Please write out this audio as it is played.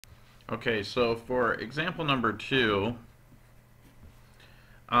Okay, so for example number 2,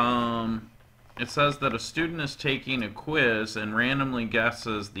 it says that a student is taking a quiz and randomly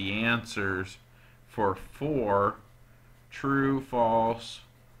guesses the answers for 4 true, false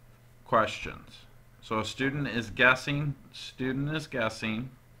questions. So a student is guessing,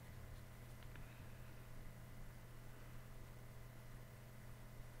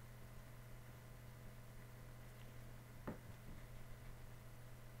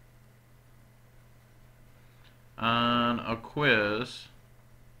 on a quiz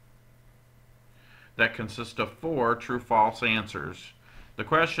that consists of 4 true false answers. The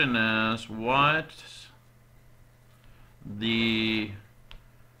question is, what's the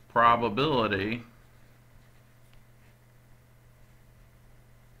probability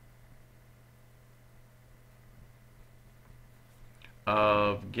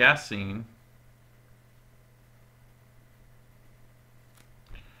of guessing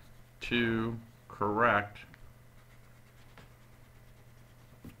to correct?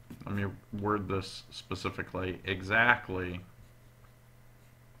 Let me word this specifically. Exactly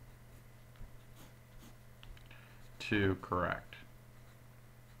to correct.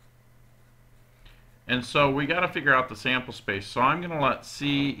 And so we got to figure out the sample space. So I'm going to let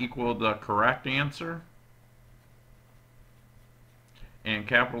C equal the correct answer, and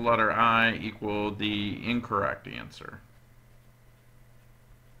capital letter I equal the incorrect answer.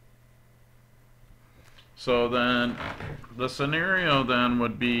 So then the scenario then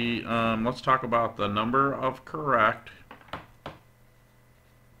would be, let's talk about the number of correct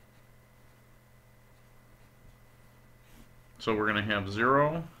so we're going to have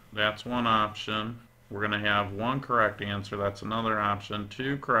 0, that's one option. We're going to have 1 correct answer, that's another option.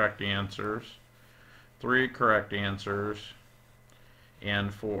 2 correct answers, 3 correct answers,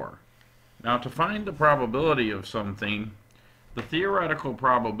 and 4. Now to find the probability of something, the theoretical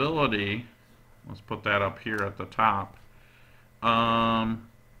probability, let's put that up here at the top.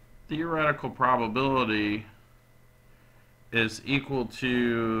 Theoretical probability is equal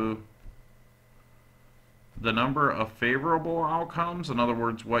to the number of favorable outcomes, in other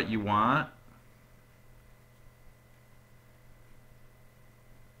words, what you want,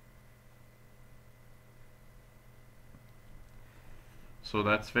 so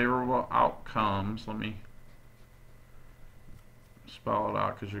that's favorable outcomes. Let me spell it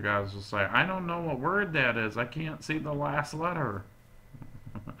out because you guys will say, I don't know what word that is. I can't see the last letter.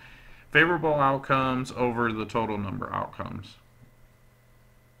 Favorable outcomes over the total number of outcomes.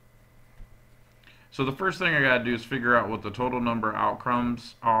 So the first thing I got to do is figure out what the total number of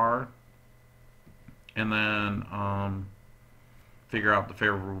outcomes are, and then figure out the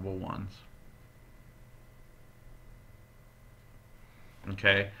favorable ones.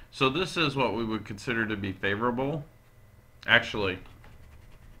 Okay, so this is what we would consider to be favorable. Actually,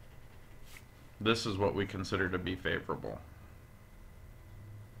 this is what we consider to be favorable.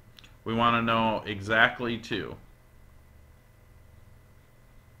 We want to know exactly 2.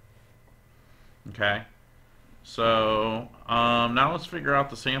 Okay, so now let's figure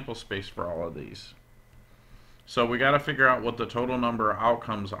out the sample space for all of these. So we got to figure out what the total number of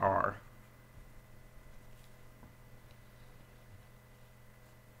outcomes are.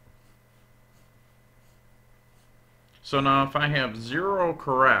 So now if I have 0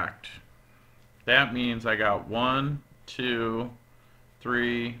 correct, that means I got 1, 2,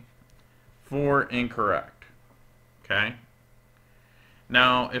 3, 4 incorrect. Okay?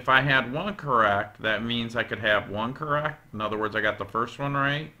 Now, if I had 1 correct, that means I could have 1 correct. In other words, I got the first one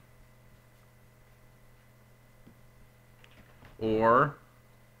right. Or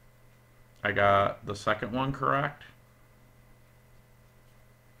I got the second one correct.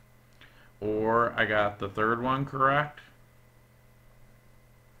 Or I got the third one correct.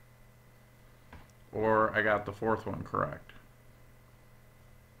 Or I got the fourth one correct.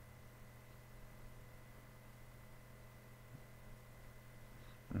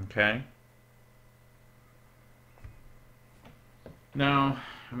 Okay. Now,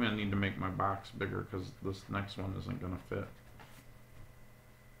 I'm going to need to make my box bigger because this next one isn't going to fit.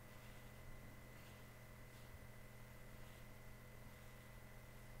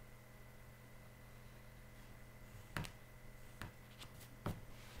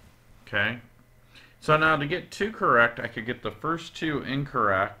 Okay. So now to get 2 correct, I could get the first 2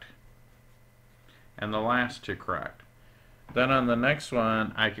 incorrect and the last 2 correct. Then on the next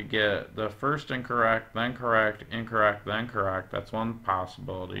one, I could get the first incorrect, then correct, incorrect, then correct. That's one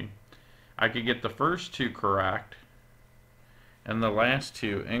possibility. I could get the first 2 correct and the last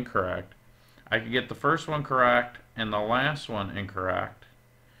 2 incorrect. I could get the first one correct and the last one incorrect.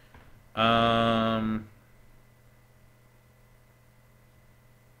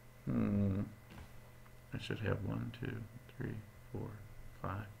 I should have 1, 2, 3, 4,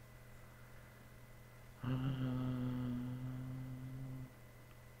 5.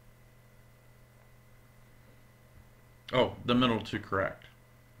 Oh, the middle two correct.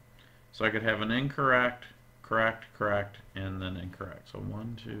 So I could have an incorrect, correct, correct, and then incorrect. So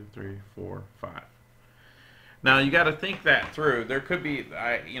 1, 2, 3, 4, 5. Now you got to think that through. There could be,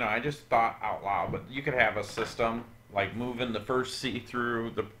 I just thought out loud, but you could have a system like moving the first C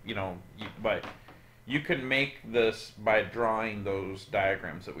through the, but you can make this by drawing those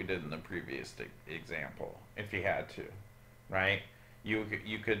diagrams that we did in the previous example, if you had to, right? You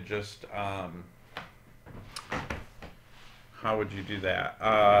could just, how would you do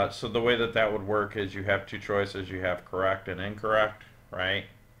that? So the way that would work is you have two choices. You have correct and incorrect, right?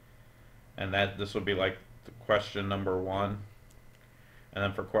 And this would be like question number 1. And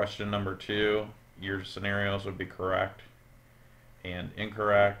then for question number 2, your scenarios would be correct and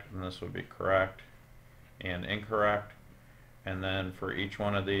incorrect, and this would be correct and incorrect. And then for each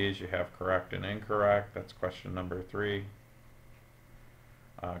one of these, you have correct and incorrect. That's question number 3.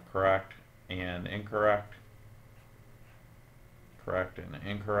 Correct and incorrect. Correct and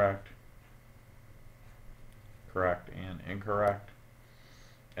incorrect. Correct and incorrect.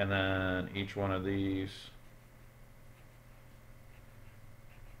 And then each one of these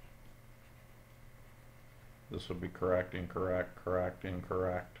this would be correct, incorrect, correct,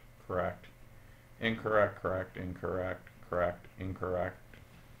 incorrect, correct, incorrect, correct, incorrect, correct, incorrect.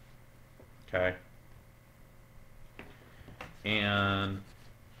 Okay. And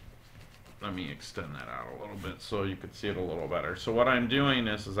let me extend that out a little bit so you could see it a little better. So what I'm doing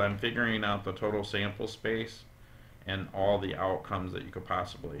is I'm figuring out the total sample space and all the outcomes that you could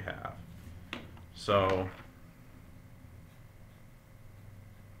possibly have. So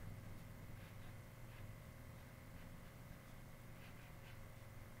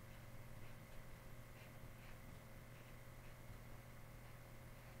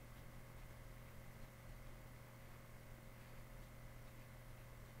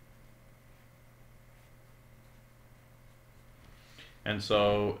and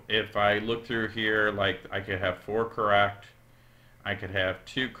so if I look through here, like I could have 4 correct, I could have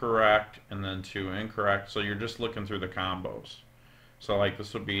 2 correct, and then 2 incorrect. So you're just looking through the combos. So like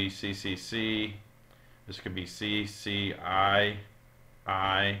this would be CCC, this could be CCI,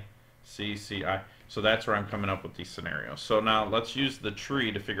 CCI. So that's where I'm coming up with these scenarios. So now let's use the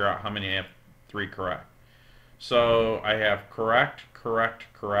tree to figure out how many I have 3 correct. So I have correct, correct,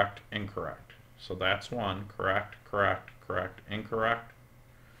 correct, incorrect. So that's 1, correct, correct, correct, incorrect.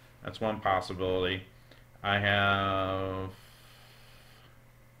 That's one possibility. I have,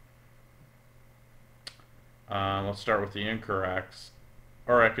 let's start with the incorrects.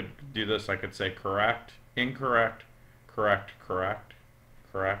 Or I could do this, I could say correct, incorrect, correct, correct,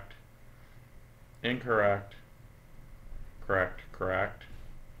 correct, incorrect, correct, correct.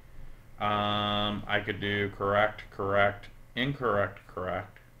 I could do correct, correct, incorrect,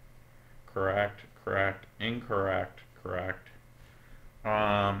 correct, correct, correct, incorrect, correct.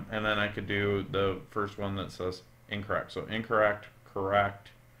 And then I could do the first one that says incorrect. So incorrect, correct,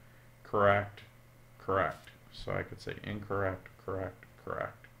 correct, correct. So I could say incorrect, correct,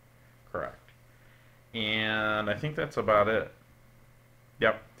 correct, correct. And I think that's about it.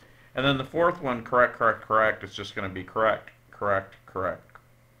 Yep. And then the fourth one, correct, correct, correct, is just going to be correct, correct, correct,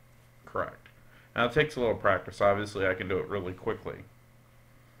 correct. Now it takes a little practice. Obviously I can do it really quickly,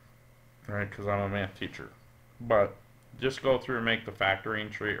 right, because I'm a math teacher. But just go through and make the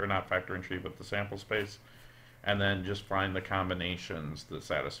factoring tree, or not factoring tree, but the sample space, and then just find the combinations that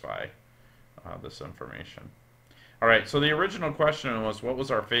satisfy this information. Alright, so the original question was what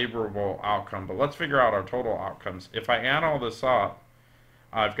was our favorable outcome, but let's figure out our total outcomes. If I add all this up,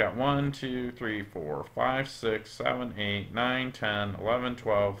 I've got 1, 2, 3, 4, 5, 6, 7, 8, 9, 10, 11,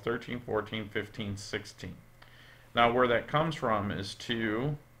 12, 13, 14, 15, 16. Now where that comes from is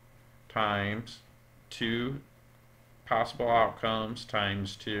 2 times 2 possible outcomes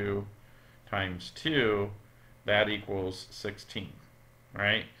times 2 times 2, that equals 16,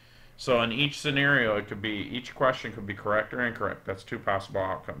 right? So in each scenario, it could be, each question could be correct or incorrect. That's 2 possible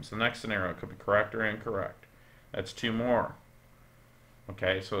outcomes. The next scenario could be correct or incorrect. That's 2 more.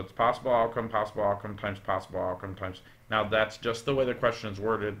 Okay, so it's possible outcome times possible outcome times. Now that's just the way the question is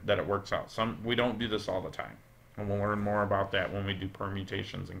worded that it works out. We don't do this all the time. And we'll learn more about that when we do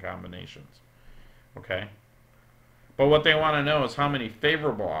permutations and combinations. Okay? But what they want to know is how many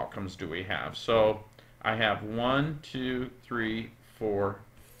favorable outcomes do we have. So I have 1, 2, 3, 4,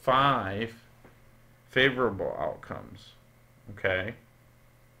 5 favorable outcomes. Okay?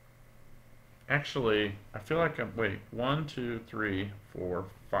 Actually, I feel like wait, 1, 2, 3, 4,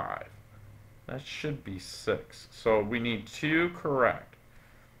 5. That should be 6. So we need 2 correct.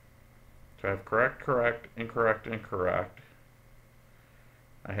 So I have correct, correct, incorrect, incorrect.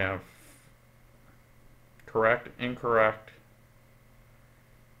 I have correct, incorrect,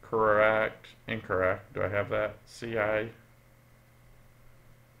 correct, incorrect. Do I have that? CI?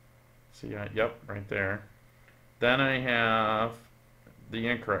 CI, yep, right there. Then I have the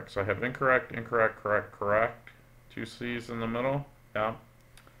incorrect. So I have incorrect, incorrect, correct, correct. 2 C's in the middle. Yeah.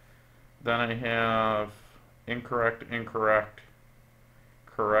 Then I have incorrect, incorrect,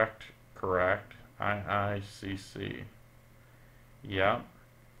 correct, correct. IICC. Yeah.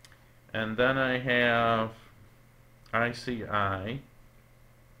 And then I have ICI,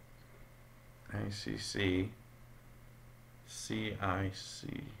 ICC,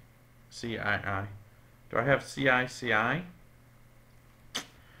 CIC, CII. Do I have CICI?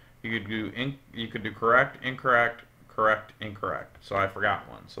 You could do correct, incorrect, correct, incorrect. So I forgot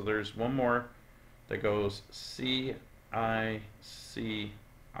one. So there's one more that goes CICI.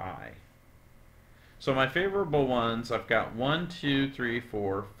 So my favorable ones, I've got 1, 2, 3,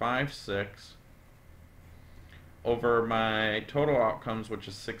 4, 5, 6 over my total outcomes, which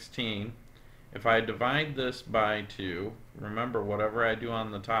is 16. If I divide this by 2, remember whatever I do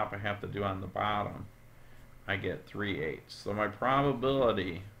on the top, I have to do on the bottom. I get 3/8. So my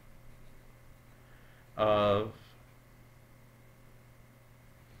probability of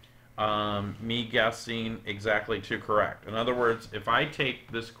me guessing exactly 2 correct. In other words, if I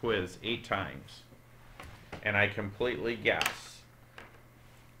take this quiz 8 times and I completely guess,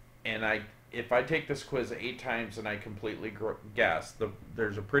 and if I take this quiz 8 times and I completely guess,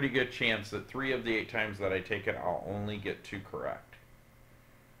 there's a pretty good chance that 3 of the 8 times that I take it, I'll only get 2 correct.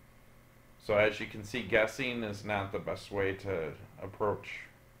 So as you can see, guessing is not the best way to approach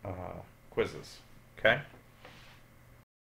quizzes. Okay?